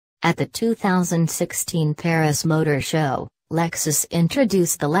At the 2016 Paris Motor Show, Lexus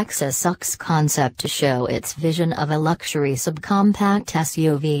introduced the Lexus UX concept to show its vision of a luxury subcompact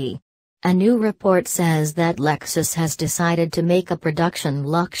SUV. A new report says that Lexus has decided to make a production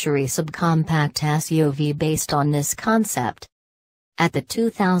luxury subcompact SUV based on this concept. At the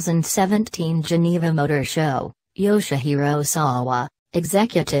 2017 Geneva Motor Show, Yoshihiro Sawa,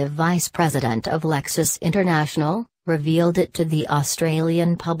 Executive Vice President of Lexus International, revealed it to the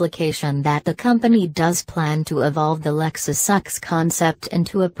Australian publication that the company does plan to evolve the Lexus UX concept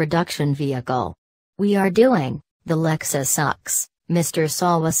into a production vehicle. "We are doing the Lexus UX," Mr.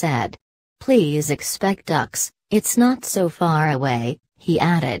 Sawa said. "Please expect UX, it's not so far away," he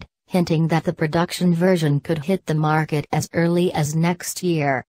added, hinting that the production version could hit the market as early as next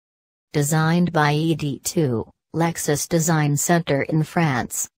year. Designed by ED2, Lexus Design Center in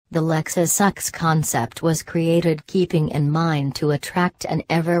France, the Lexus UX concept was created keeping in mind to attract an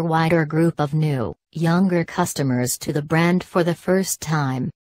ever wider group of new, younger customers to the brand for the first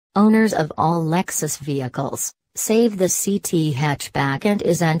time. Owners of all Lexus vehicles, save the CT hatchback and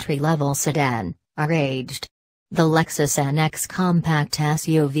its entry-level sedan, are aged. The Lexus NX compact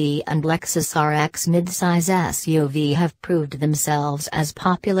SUV and Lexus RX midsize SUV have proved themselves as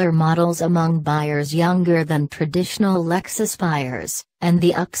popular models among buyers younger than traditional Lexus buyers, and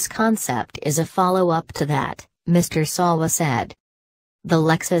the UX concept is a follow-up to that, Mr. Sawa said. The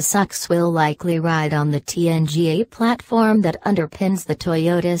Lexus UX will likely ride on the TNGA platform that underpins the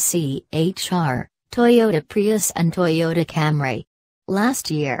Toyota CHR, Toyota Prius and Toyota Camry.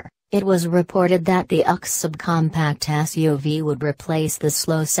 Last year, it was reported that the UX subcompact SUV would replace the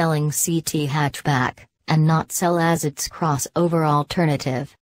slow-selling CT hatchback, and not sell as its crossover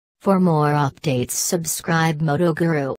alternative. For more updates, subscribe Moto Guru.